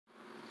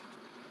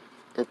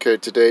Okay,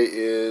 today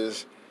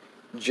is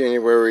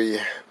January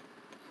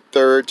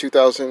 3rd,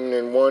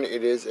 2001.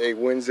 It is a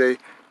Wednesday.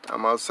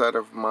 I'm outside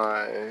of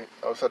a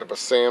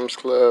Sam's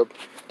Club,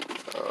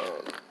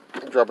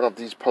 dropping off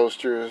these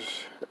posters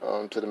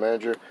to the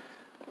manager.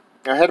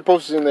 I had the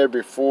posters in there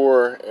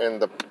before,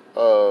 and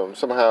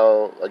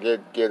somehow I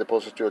gave the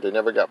posters to her. They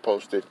never got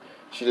posted.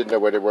 She didn't know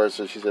where they were,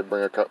 so she said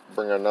bring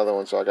her another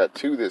one. So I got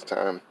two this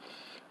time.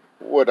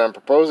 What I'm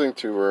proposing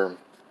to her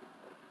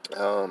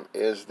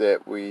is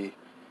that we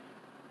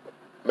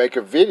make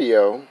a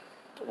video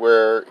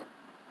where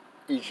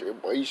each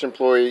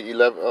employee,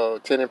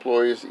 10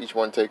 employees, each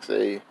one takes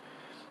a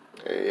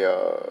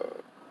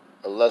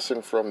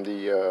lesson from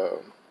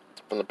the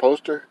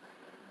poster,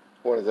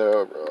 one of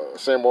the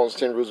Sam Walton's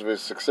 10 Rules of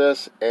His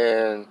Success,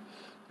 and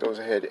goes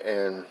ahead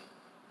and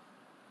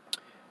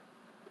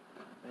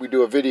we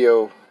do a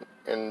video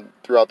and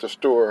throughout the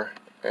store,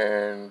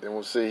 and then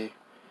we'll see,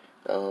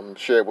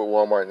 share it with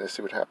Walmart and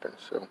see what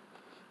happens. So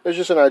it's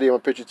just an idea. I'm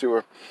gonna pitch it to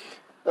her.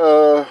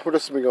 What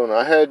else has been going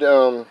on? I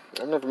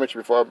I've never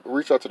mentioned before, I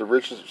reached out to the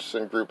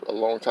Richardson Group a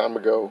long time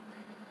ago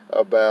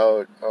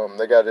about,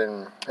 they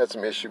had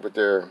some issue with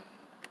their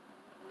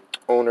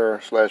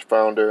owner slash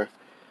founder,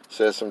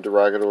 said some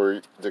derogatory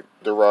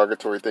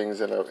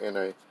things in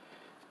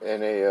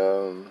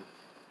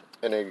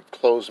a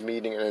closed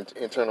meeting, an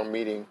internal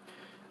meeting.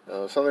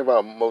 Something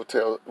about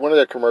motel. One of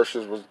their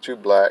commercials was too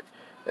black,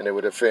 and it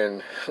would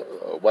offend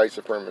white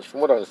supremacists.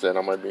 From what I understand,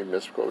 I might be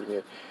misquoting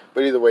it,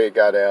 but either way, it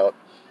got out.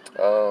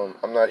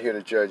 I'm not here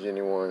to judge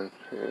anyone.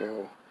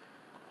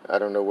 I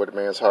don't know what the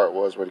man's heart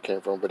was, where he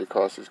came from, but it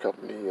cost his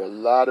company a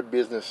lot of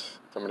business.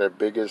 Couple of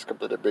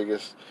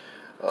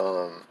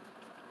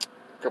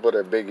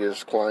their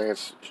biggest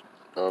clients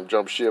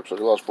jumped ship, so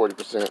they lost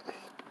 40%.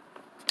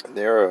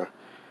 They're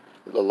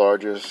the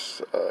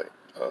largest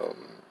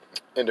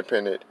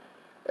independent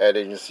ad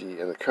agency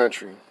in the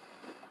country,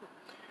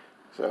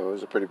 so it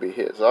was a pretty big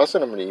hit. So I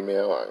sent them an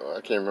email. I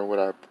can't remember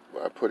what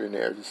I put in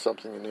there, just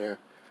something in there.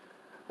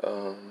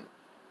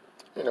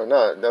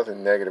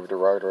 Nothing negative,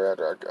 derogatory. I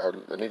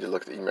need to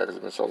look at the email because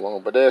it's been so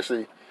long. But they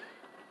actually,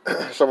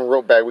 someone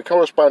wrote back. We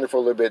corresponded for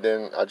a little bit,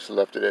 then I just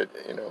left it at,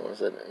 I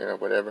said,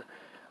 whatever.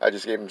 I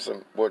just gave him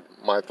what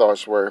my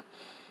thoughts were.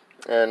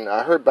 And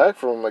I heard back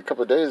from him a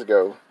couple of days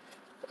ago.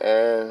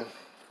 And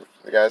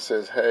the guy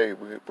says, hey,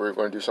 we're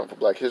going to do something for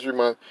Black History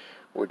Month.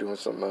 We're doing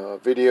some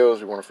videos.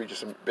 We want to feature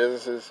some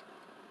businesses.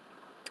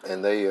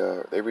 And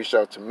they reached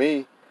out to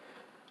me.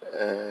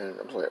 And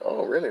I was like,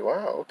 oh, really?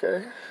 Wow,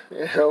 okay.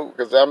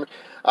 Because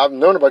I've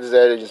known about this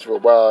ad agency for a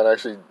while, and I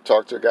actually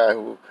talked to a guy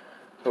who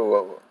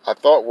I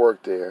thought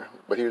worked there,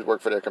 but he was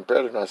working for their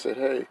competitor. And I said,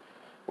 hey,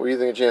 what do you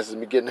think of the chances of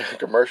me getting a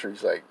commercial?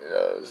 He's like,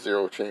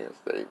 zero chance.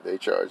 They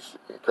charge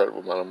an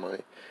incredible amount of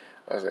money.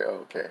 I was like,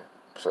 oh, okay.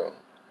 So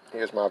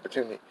here's my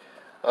opportunity.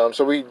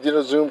 So we did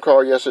a Zoom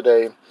call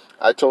yesterday.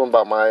 I told him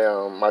about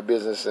my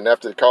business, and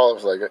after the call, I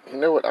was like, you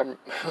know what? I'm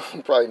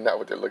probably not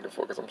what they're looking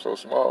for because I'm so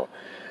small.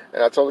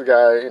 And I told the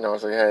guy, I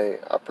was like, hey,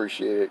 I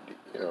appreciate it,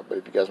 but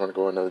if you guys want to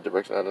go another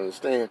direction, I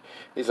understand.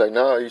 He's like,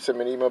 no. He sent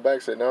me an email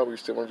back, said, no, we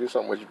still want to do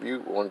something. What you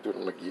want to do it?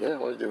 I'm like, yeah, I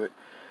want to do it.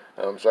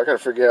 So I got to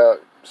figure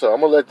out. So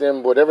I'm gonna let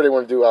them, whatever they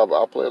want to do,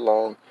 I'll play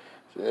along.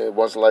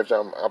 Once in a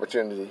lifetime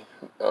opportunity,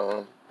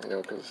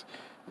 because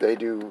they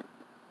do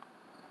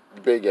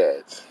big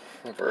ads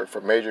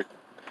for major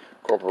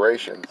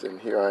corporations,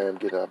 and here I am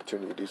getting an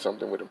opportunity to do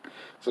something with them.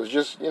 So it's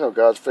just,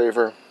 God's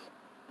favor.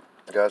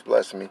 God's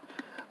blessing me.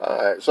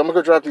 Alright, so I'm going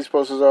to go drop these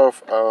posters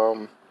off.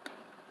 I'm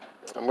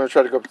going to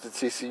try to go up to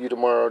TCU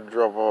tomorrow to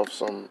drop off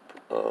some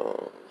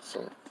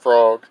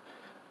frogs.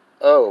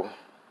 Oh,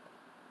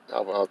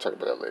 I'll talk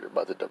about that later,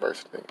 about the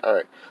diversity thing.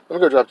 Alright, let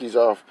me go drop these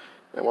off.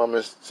 And while I'm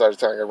inside of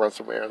town, I'm going to run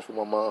some errands for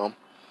my mom.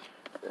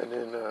 And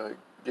then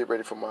get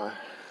ready for my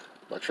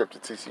trip to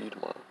TCU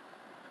tomorrow.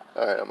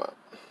 Alright, I'm out.